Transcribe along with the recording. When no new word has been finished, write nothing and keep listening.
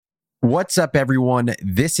What's up, everyone?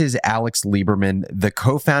 This is Alex Lieberman, the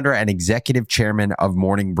co-founder and executive chairman of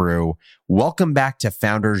Morning Brew. Welcome back to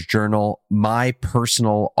Founders Journal, my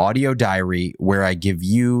personal audio diary where I give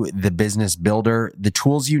you, the business builder, the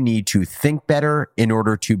tools you need to think better in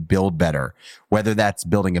order to build better, whether that's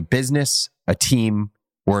building a business, a team,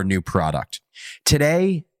 or a new product.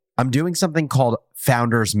 Today, I'm doing something called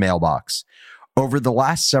Founders Mailbox. Over the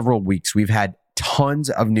last several weeks, we've had tons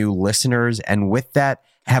of new listeners, and with that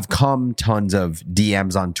have come tons of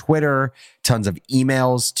DMs on Twitter, tons of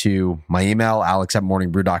emails to my email,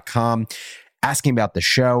 alex@morningbrew.com, asking about the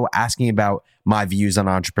show, asking about my views on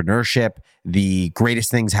entrepreneurship, the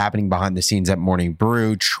greatest things happening behind the scenes at Morning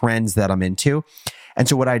Brew, trends that I'm into. And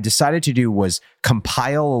so what I decided to do was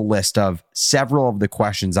compile a list of several of the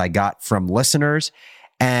questions I got from listeners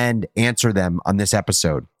and answer them on this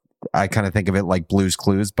episode. I kind of think of it like Blue's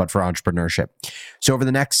Clues, but for entrepreneurship. So over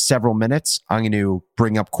the next several minutes, I'm going to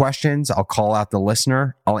bring up questions. I'll call out the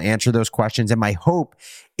listener. I'll answer those questions. And my hope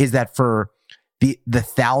is that for the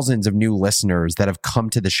thousands of new listeners that have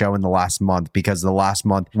come to the show in the last month, because the last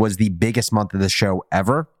month was the biggest month of the show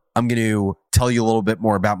ever, I'm going to tell you a little bit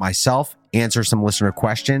more about myself, answer some listener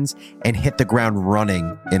questions, and hit the ground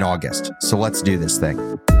running in August. So let's do this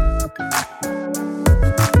thing.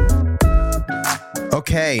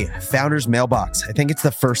 Okay, Founders Mailbox. I think it's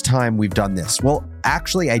the first time we've done this. Well,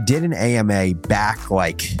 actually, I did an AMA back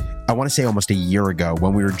I want to say almost a year ago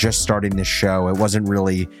when we were just starting this show. It wasn't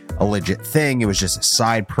really a legit thing. It was just a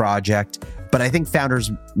side project. But I think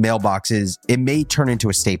Founders Mailbox it may turn into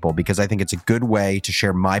a staple because I think it's a good way to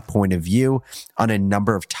share my point of view on a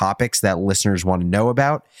number of topics that listeners want to know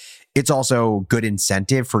about. It's also good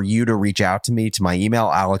incentive for you to reach out to me to my email,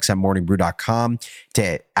 alex@morningbrew.com,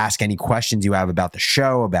 to ask any questions you have about the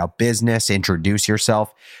show, about business, introduce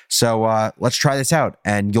yourself. So let's try this out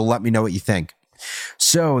and you'll let me know what you think.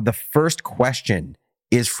 So the first question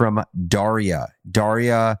is from Daria.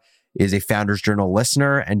 Daria is a Founders Journal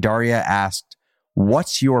listener, and Daria asked,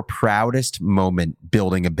 what's your proudest moment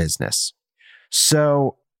building a business?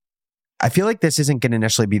 So I feel like this isn't going to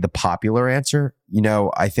necessarily be the popular answer.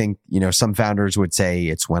 I think, some founders would say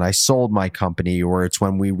it's when I sold my company, or it's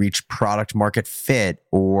when we reached product market fit,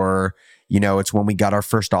 or, it's when we got our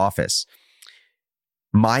first office.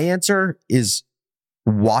 My answer is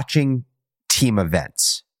watching team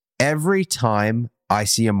events. Every time I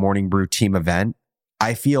see a Morning Brew team event,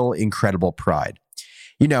 I feel incredible pride.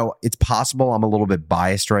 It's possible I'm a little bit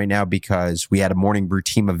biased right now because we had a Morning Brew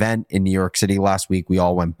team event in New York City last week. We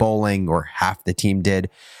all went bowling, or half the team did.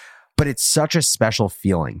 But it's such a special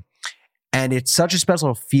feeling. And it's such a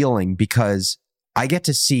special feeling because I get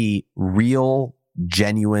to see real,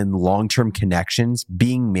 genuine, long-term connections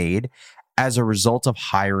being made as a result of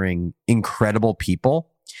hiring incredible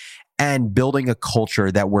people and building a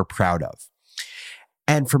culture that we're proud of.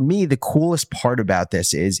 And for me, the coolest part about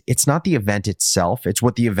this is it's not the event itself, it's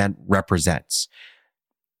what the event represents.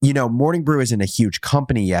 Morning Brew isn't a huge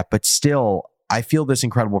company yet, but still, I feel this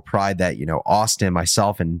incredible pride that, Austin,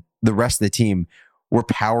 myself, and the rest of the team, we're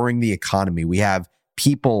powering the economy. We have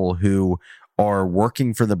people who are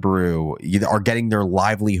working for the brew, are getting their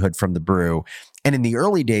livelihood from the brew. And in the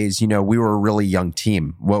early days, we were a really young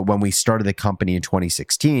team. When we started the company in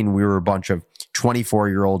 2016, we were a bunch of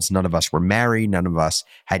 24-year-olds. None of us were married. None of us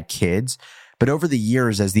had kids. But over the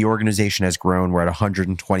years, as the organization has grown, we're at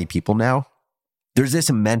 120 people now. There's this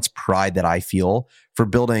immense pride that I feel for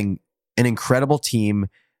building an incredible team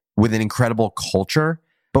with an incredible culture,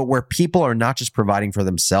 but where people are not just providing for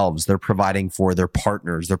themselves, they're providing for their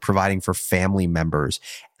partners, they're providing for family members.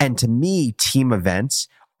 And to me, team events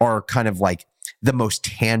are kind of like the most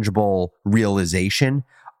tangible realization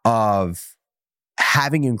of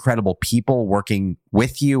having incredible people working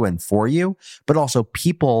with you and for you, but also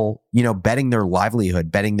people, betting their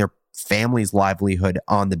livelihood, betting their family's livelihood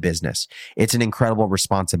on the business. It's an incredible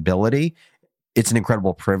responsibility. It's an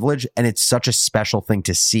incredible privilege. And it's such a special thing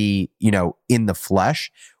to see, in the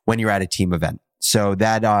flesh when you're at a team event. So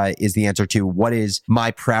that is the answer to what is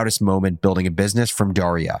my proudest moment building a business from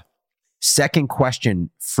Daria. Second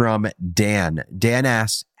question from Dan. Dan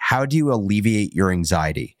asks, how do you alleviate your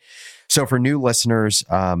anxiety? So for new listeners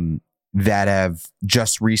that have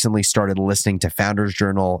just recently started listening to Founders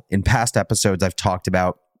Journal, in past episodes, I've talked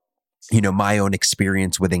about, my own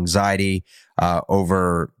experience with anxiety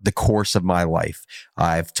over the course of my life.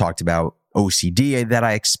 I've talked about OCD that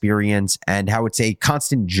I experience and how it's a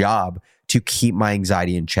constant job to keep my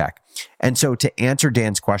anxiety in check. And so to answer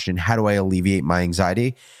Dan's question, how do I alleviate my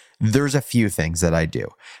anxiety? There's a few things that I do.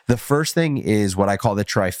 The first thing is what I call the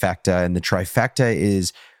trifecta. And the trifecta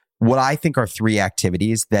is what I think are three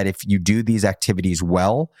activities that if you do these activities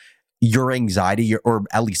well, your anxiety, or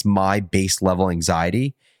at least my base level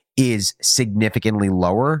anxiety, is significantly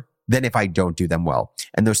lower than if I don't do them well.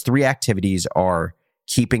 And those three activities are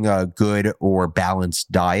keeping a good or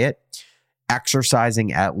balanced diet,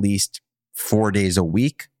 exercising at least 4 days a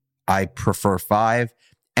week. I prefer 5,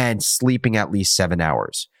 and sleeping at least 7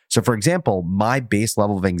 hours. So for example, my base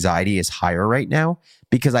level of anxiety is higher right now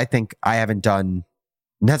because I think I haven't done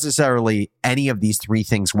necessarily any of these three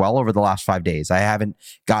things well over the last 5 days. I haven't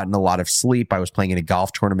gotten a lot of sleep. I was playing in a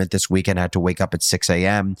golf tournament this weekend. I had to wake up at 6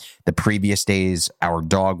 a.m. The previous days, our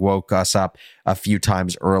dog woke us up a few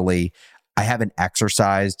times early. I haven't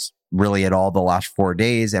exercised really at all the last 4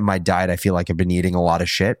 days. And my diet, I feel like I've been eating a lot of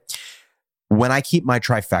shit. When I keep my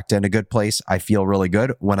trifecta in a good place, I feel really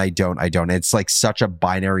good. When I don't, I don't. It's like such a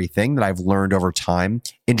binary thing that I've learned over time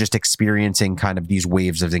in just experiencing kind of these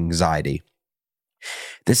waves of anxiety.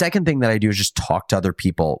 The second thing that I do is just talk to other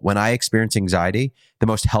people. When I experience anxiety, the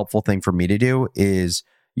most helpful thing for me to do is,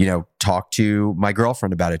 talk to my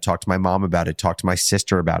girlfriend about it, talk to my mom about it, talk to my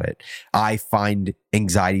sister about it. I find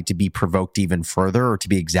anxiety to be provoked even further or to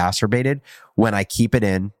be exacerbated when I keep it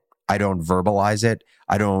in. I don't verbalize it.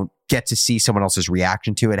 I don't get to see someone else's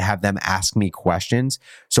reaction to it, have them ask me questions.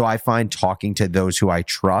 So I find talking to those who I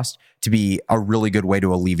trust to be a really good way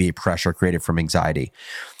to alleviate pressure created from anxiety.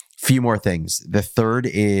 Few more things. The third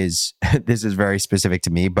is, this is very specific to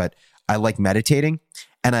me, but I like meditating,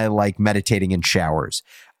 and I like meditating in showers.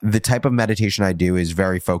 The type of meditation I do is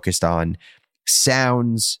very focused on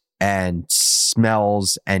sounds and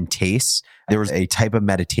smells and tastes. There was a type of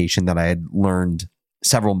meditation that I had learned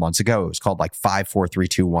several months ago. It was called like 5, 4, 3,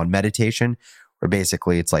 2, 1 meditation, where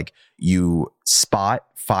basically it's like you spot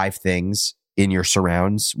 5 things in your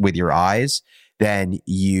surrounds with your eyes. Then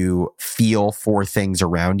you feel 4 things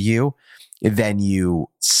around you. Then you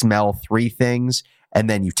smell 3 things. And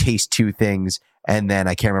then you taste 2 things. And then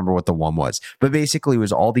I can't remember what the one was. But basically it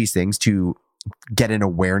was all these things to get an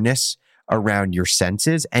awareness around your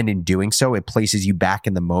senses. And in doing so, it places you back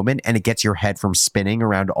in the moment and it gets your head from spinning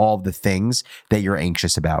around all of the things that you're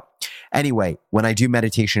anxious about. Anyway, when I do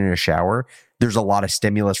meditation in a shower, there's a lot of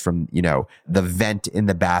stimulus from, the vent in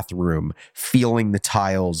the bathroom, feeling the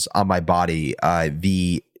tiles on my body,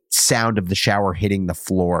 the sound of the shower hitting the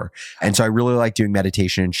floor. And so I really like doing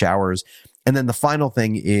meditation in showers. And then the final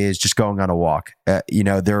thing is just going on a walk.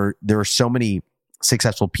 There are so many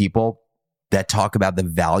successful people that talk about the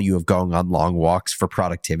value of going on long walks for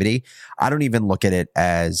productivity. I don't even look at it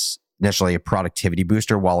as necessarily a productivity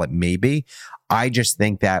booster, while it may be. I just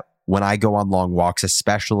think that when I go on long walks,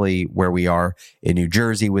 especially where we are in New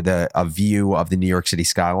Jersey with a view of the New York City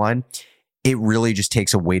skyline, it really just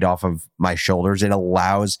takes a weight off of my shoulders. It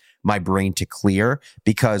allows my brain to clear,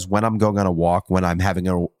 because when I'm going on a walk, when I'm having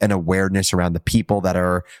an awareness around the people that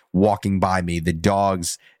are walking by me, the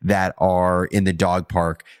dogs that are in the dog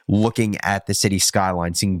park, looking at the city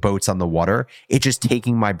skyline, seeing boats on the water, it's just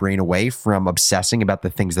taking my brain away from obsessing about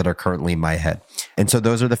the things that are currently in my head. And so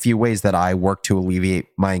those are the few ways that I work to alleviate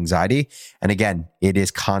my anxiety. And again, it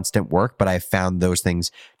is constant work, but I've found those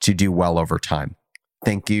things to do well over time.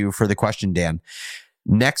 Thank you for the question, Dan.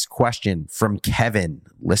 Next question from Kevin,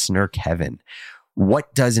 listener Kevin.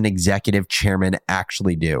 What does an executive chairman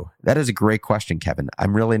actually do? That is a great question, Kevin.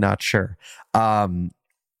 I'm really not sure.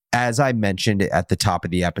 As I mentioned at the top of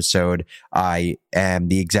the episode, I am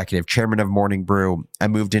the executive chairman of Morning Brew. I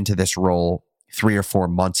moved into this role 3 or 4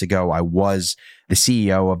 months ago. I was the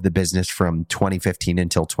CEO of the business from 2015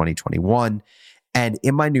 until 2021. And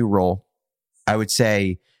in my new role, I would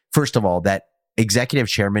say, first of all, that executive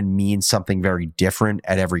chairman means something very different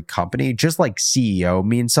at every company, just like CEO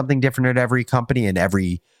means something different at every company, and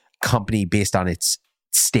every company based on its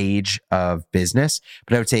stage of business.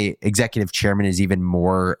 But I would say executive chairman is even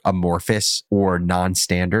more amorphous or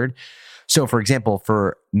non-standard. So for example,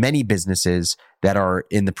 for many businesses that are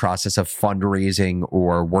in the process of fundraising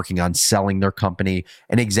or working on selling their company,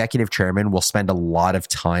 an executive chairman will spend a lot of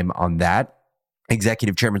time on that.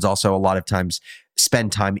 Executive chairmans also a lot of times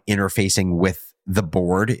spend time interfacing with the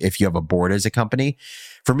board, if you have a board as a company.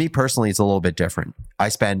 For me personally, it's a little bit different. I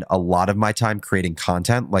spend a lot of my time creating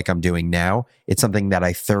content like I'm doing now. It's something that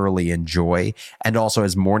I thoroughly enjoy. And also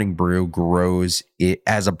as Morning Brew grows it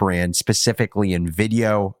as a brand, specifically in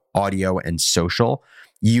video, audio, and social,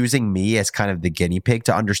 using me as kind of the guinea pig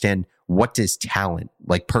to understand what does talent,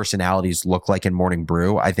 like personalities, look like in Morning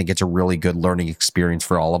Brew. I think it's a really good learning experience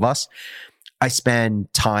for all of us. I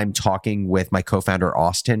spend time talking with my co-founder,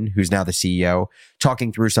 Austin, who's now the CEO,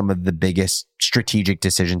 talking through some of the biggest strategic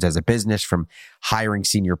decisions as a business, from hiring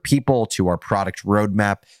senior people to our product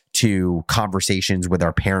roadmap to conversations with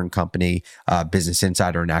our parent company, Business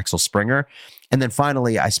Insider and Axel Springer. And then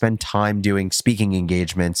finally, I spend time doing speaking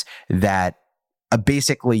engagements that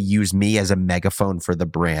basically use me as a megaphone for the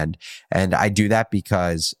brand. And I do that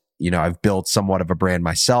because, I've built somewhat of a brand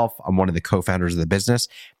myself. I'm one of the co-founders of the business.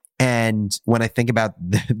 And when I think about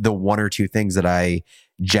the one or two things that I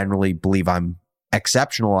generally believe I'm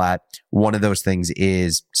exceptional at, one of those things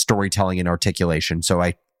is storytelling and articulation. So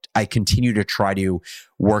I continue to try to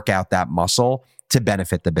work out that muscle to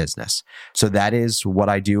benefit the business. So that is what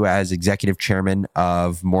I do as executive chairman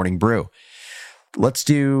of Morning Brew. Let's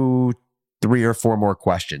do 3 or 4 more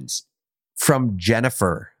questions. From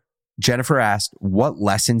Jennifer. Jennifer asked, what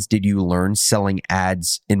lessons did you learn selling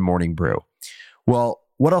ads in Morning Brew? Well,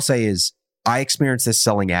 what I'll say is I experienced this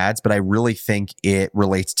selling ads, but I really think it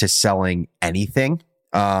relates to selling anything.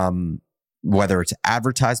 Whether it's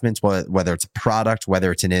advertisements, whether it's a product,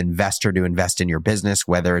 whether it's an investor to invest in your business,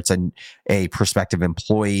 whether it's a prospective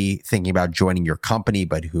employee thinking about joining your company,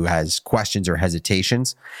 but who has questions or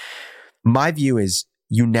hesitations. My view is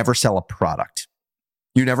you never sell a product.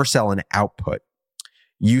 You never sell an output.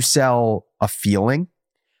 You sell a feeling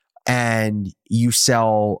and you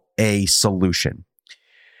sell a solution.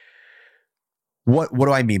 What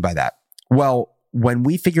do I mean by that? Well, when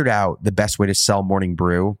we figured out the best way to sell Morning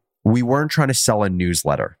Brew, we weren't trying to sell a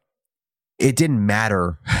newsletter. It didn't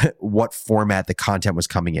matter what format the content was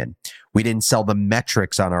coming in. We didn't sell the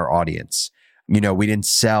metrics on our audience. We didn't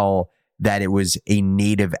sell that it was a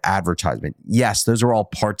native advertisement. Yes, those are all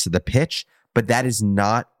parts of the pitch, but that is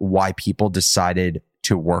not why people decided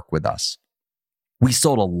to work with us. We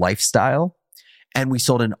sold a lifestyle and we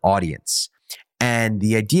sold an audience. And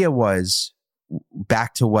the idea was,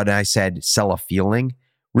 back to what I said, sell a feeling.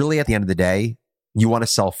 Really, at the end of the day, you want to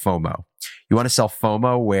sell FOMO. You want to sell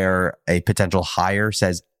FOMO where a potential hire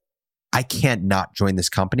says, I can't not join this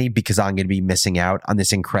company because I'm going to be missing out on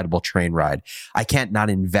this incredible train ride. I can't not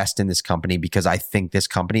invest in this company because I think this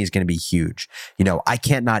company is going to be huge. I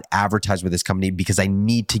can't not advertise with this company because I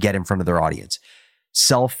need to get in front of their audience.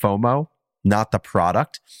 Sell FOMO, not the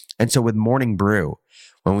product. And so with Morning Brew,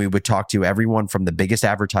 when we would talk to everyone from the biggest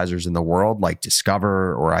advertisers in the world, like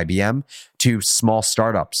Discover or IBM, to small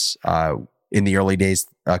startups, in the early days,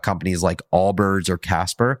 companies like Allbirds or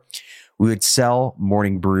Casper, we would sell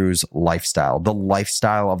Morning Brew's lifestyle, the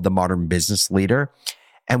lifestyle of the modern business leader.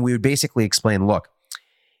 And we would basically explain, look,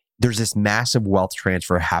 there's this massive wealth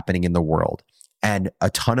transfer happening in the world. And a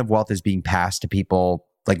ton of wealth is being passed to people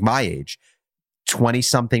like my age,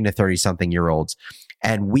 20-something to 30-something year olds.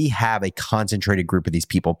 And we have a concentrated group of these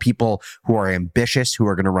people who are ambitious, who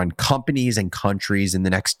are going to run companies and countries in the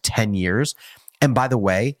next 10 years. And by the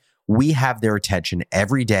way, we have their attention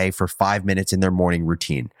every day for 5 minutes in their morning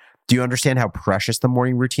routine. Do you understand how precious the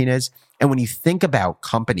morning routine is? And when you think about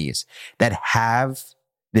companies that have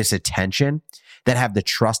this attention, that have the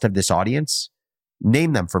trust of this audience,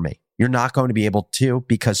 name them for me. You're not going to be able to,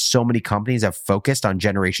 because so many companies have focused on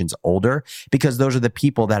generations older, because those are the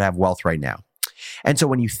people that have wealth right now. And so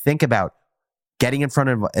when you think about getting in front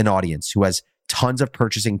of an audience who has tons of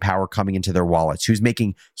purchasing power coming into their wallets, who's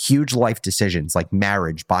making huge life decisions like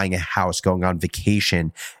marriage, buying a house, going on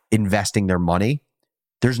vacation, investing their money,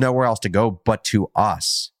 there's nowhere else to go but to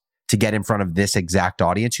us to get in front of this exact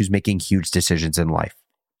audience who's making huge decisions in life.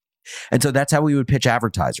 And so that's how we would pitch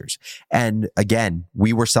advertisers. And again,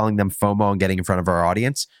 we were selling them FOMO and getting in front of our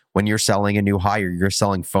audience. When you're selling a new hire, you're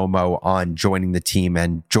selling FOMO on joining the team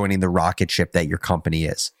and joining the rocket ship that your company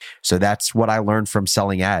is. So that's what I learned from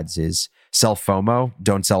selling ads is sell FOMO,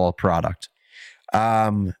 don't sell a product.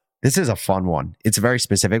 This is a fun one. It's a very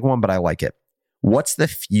specific one, but I like it. What's the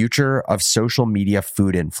future of social media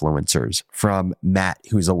food influencers? From Matt,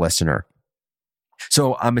 who's a listener.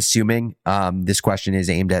 So I'm assuming this question is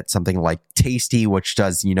aimed at something like Tasty, which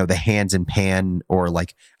does, the hands in pan or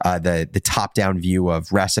like the top-down view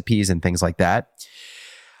of recipes and things like that.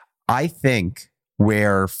 I think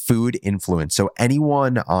where food influence, so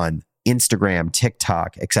anyone on Instagram,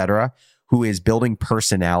 TikTok, etc., who is building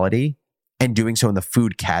personality and doing so in the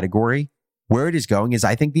food category, where it is going is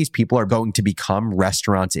I think these people are going to become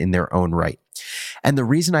restaurants in their own right. And the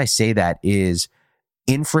reason I say that is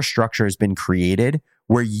infrastructure has been created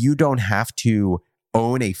where you don't have to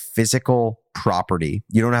own a physical property.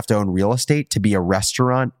 You don't have to own real estate to be a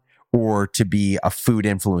restaurant or to be a food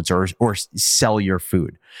influencer or sell your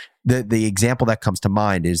food. The example that comes to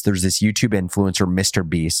mind is there's this YouTube influencer, Mr.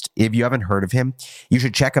 Beast. If you haven't heard of him, you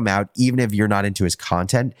should check him out, even if you're not into his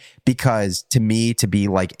content, because to me, to be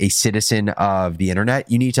like a citizen of the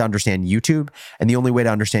internet, you need to understand YouTube. And the only way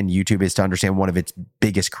to understand YouTube is to understand one of its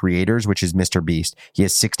biggest creators, which is Mr. Beast. He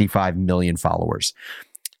has 65 million followers.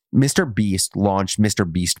 Mr. Beast launched Mr.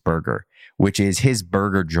 Beast Burger, which is his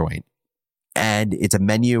burger joint. And it's a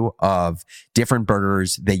menu of different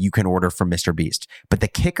burgers that you can order from Mr. Beast. But the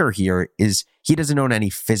kicker here is he doesn't own any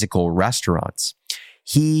physical restaurants.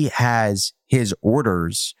 He has his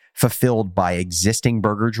orders fulfilled by existing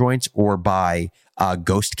burger joints or by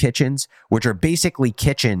ghost kitchens, which are basically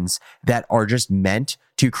kitchens that are just meant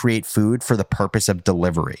to create food for the purpose of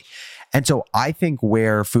delivery. And so I think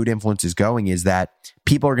where food influence is going is that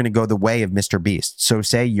people are going to go the way of Mr. Beast. So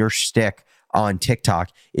say your shtick on TikTok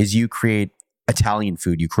is you create Italian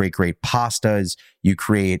food, you create great pastas, you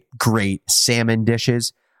create great salmon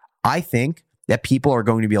dishes. I think that people are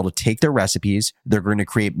going to be able to take their recipes, they're going to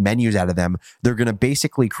create menus out of them, they're going to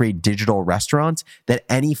basically create digital restaurants that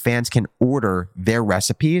any fans can order their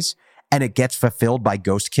recipes, and it gets fulfilled by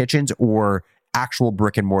ghost kitchens or actual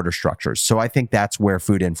brick and mortar structures. So I think that's where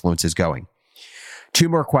food influence is going. 2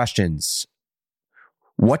 more questions.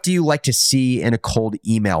 What do you like to see in a cold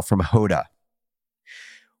email from Hoda?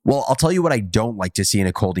 Well, I'll tell you what I don't like to see in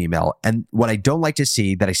a cold email. And what I don't like to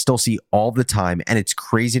see that I still see all the time, and it's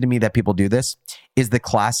crazy to me that people do this, is the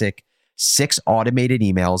classic 6 automated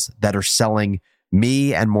emails that are selling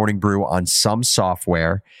me and Morning Brew on some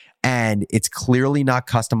software. And it's clearly not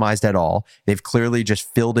customized at all. They've clearly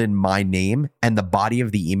just filled in my name, and the body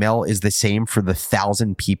of the email is the same for the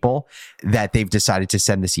 1,000 people that they've decided to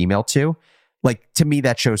send this email to. Like, to me,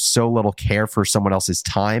 that shows so little care for someone else's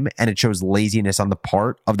time, and it shows laziness on the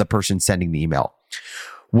part of the person sending the email.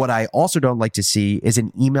 What I also don't like to see is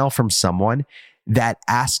an email from someone that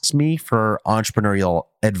asks me for entrepreneurial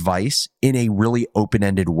advice in a really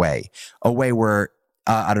open-ended way, a way where,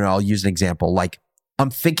 I don't know, I'll use an example. Like,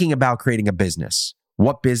 I'm thinking about creating a business.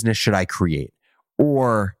 What business should I create?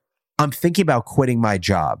 Or I'm thinking about quitting my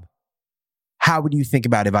job. How would you think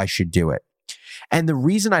about if I should do it? And the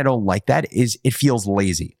reason I don't like that is it feels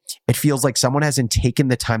lazy. It feels like someone hasn't taken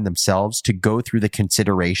the time themselves to go through the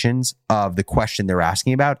considerations of the question they're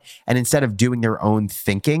asking about. And instead of doing their own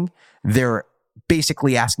thinking, they're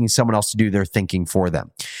basically asking someone else to do their thinking for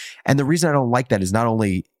them. And the reason I don't like that is not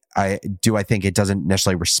only I think it doesn't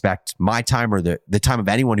necessarily respect my time or the time of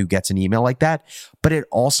anyone who gets an email like that, but it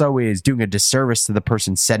also is doing a disservice to the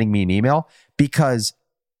person sending me an email, because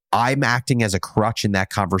I'm acting as a crutch in that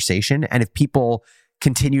conversation. And if people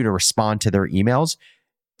continue to respond to their emails,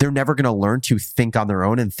 they're never going to learn to think on their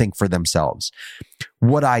own and think for themselves.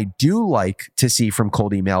 What I do like to see from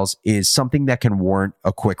cold emails is something that can warrant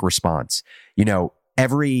a quick response. You know,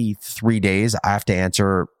 every 3 days, I have to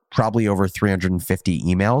answer probably over 350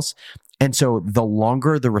 emails. And so the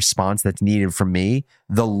longer the response that's needed from me,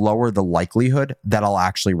 the lower the likelihood that I'll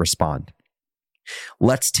actually respond.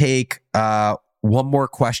 Let's take one more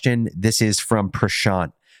question. This is from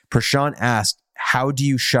Prashant. Prashant asked, how do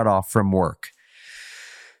you shut off from work?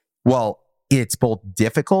 Well, it's both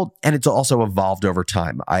difficult and it's also evolved over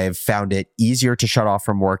time. I have found it easier to shut off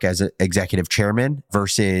from work as an executive chairman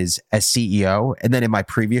versus as CEO. And then in my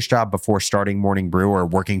previous job before starting Morning Brew or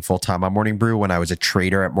working full-time on Morning Brew, when I was a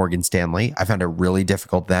trader at Morgan Stanley, I found it really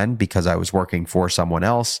difficult then because I was working for someone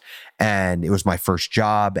else and it was my first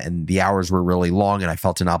job and the hours were really long and I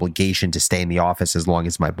felt an obligation to stay in the office as long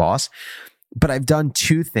as my boss. But I've done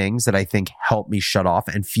 2 things that I think help me shut off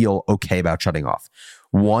and feel okay about shutting off.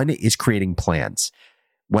 One is creating plans.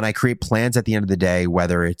 When I create plans at the end of the day,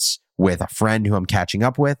 whether it's with a friend who I'm catching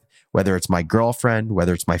up with, whether it's my girlfriend,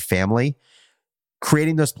 whether it's my family,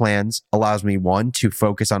 creating those plans allows me, one, to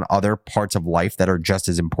focus on other parts of life that are just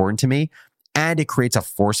as important to me. And it creates a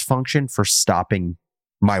force function for stopping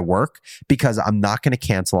my work because I'm not going to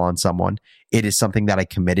cancel on someone. It is something that I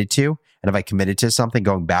committed to. And if I committed to something,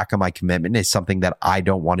 going back on my commitment is something that I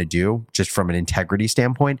don't want to do just from an integrity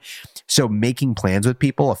standpoint. So making plans with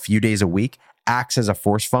people a few days a week acts as a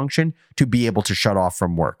force function to be able to shut off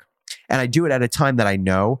from work. And I do it at a time that I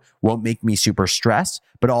know won't make me super stressed,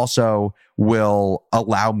 but also will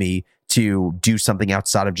allow me to do something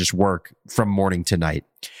outside of just work from morning to night.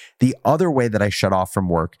 The other way that I shut off from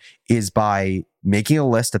work is by making a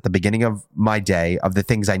list at the beginning of my day of the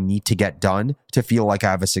things I need to get done to feel like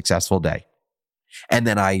I have a successful day. And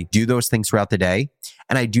then I do those things throughout the day.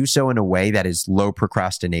 And I do so in a way that is low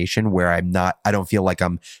procrastination, where I don't feel like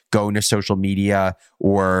I'm going to social media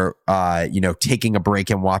or, taking a break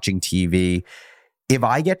and watching TV. If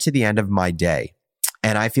I get to the end of my day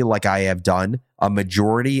and I feel like I have done a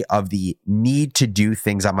majority of the need to do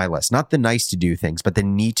things on my list, not the nice to do things, but the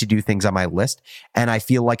need to do things on my list. And I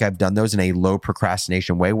feel like I've done those in a low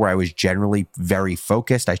procrastination way where I was generally very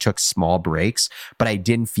focused. I took small breaks, but I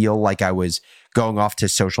didn't feel like I was going off to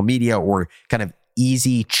social media or kind of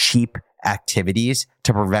easy, cheap activities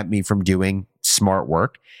to prevent me from doing smart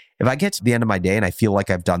work. if I get to the end of my day and I feel like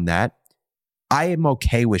I've done that, I am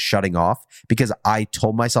okay with shutting off because I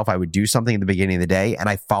told myself I would do something at the beginning of the day and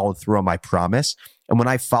I followed through on my promise. And when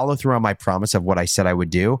I follow through on my promise of what I said I would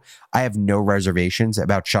do, I have no reservations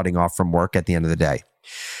about shutting off from work at the end of the day.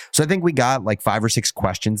 So I think we got like 5 or 6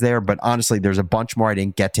 questions there, but honestly, there's a bunch more I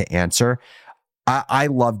didn't get to answer. I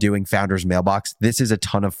love doing Founders Mailbox. This is a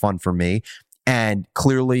ton of fun for me. And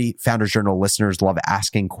clearly, Founders Journal listeners love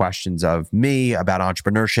asking questions of me about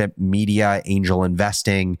entrepreneurship, media, angel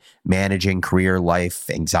investing, managing career, life,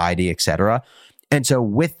 anxiety, etc. And so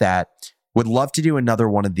with that, would love to do another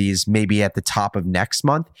one of these maybe at the top of next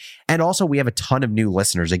month. And also, we have a ton of new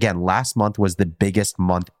listeners. Again, last month was the biggest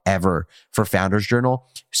month ever for Founders Journal.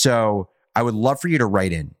 So I would love for you to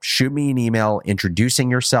write in, shoot me an email introducing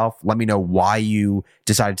yourself. Let me know why you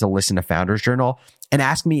decided to listen to Founders Journal and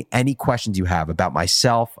ask me any questions you have about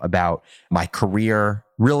myself, about my career.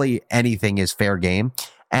 Really, anything is fair game.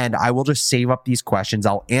 And I will just save up these questions.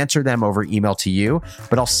 I'll answer them over email to you,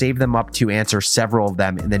 but I'll save them up to answer several of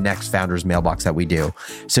them in the next Founders Mailbox that we do.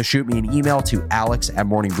 So shoot me an email to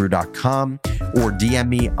alex@morningbrew.com or DM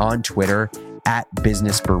me on Twitter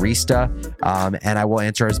 @businessbarista, and I will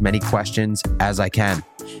answer as many questions as I can.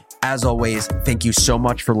 As always, thank you so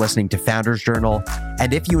much for listening to Founders Journal.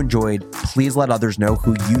 And if you enjoyed, please let others know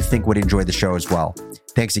who you think would enjoy the show as well.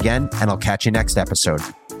 Thanks again, and I'll catch you next episode.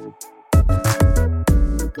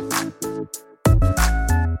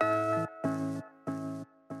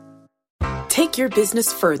 Take your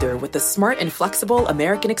business further with the smart and flexible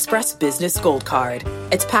American Express Business Gold Card.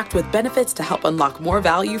 It's packed with benefits to help unlock more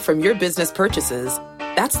value from your business purchases.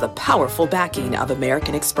 That's the powerful backing of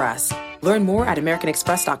American Express. Learn more at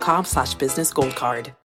americanexpress.com/businessgoldcard.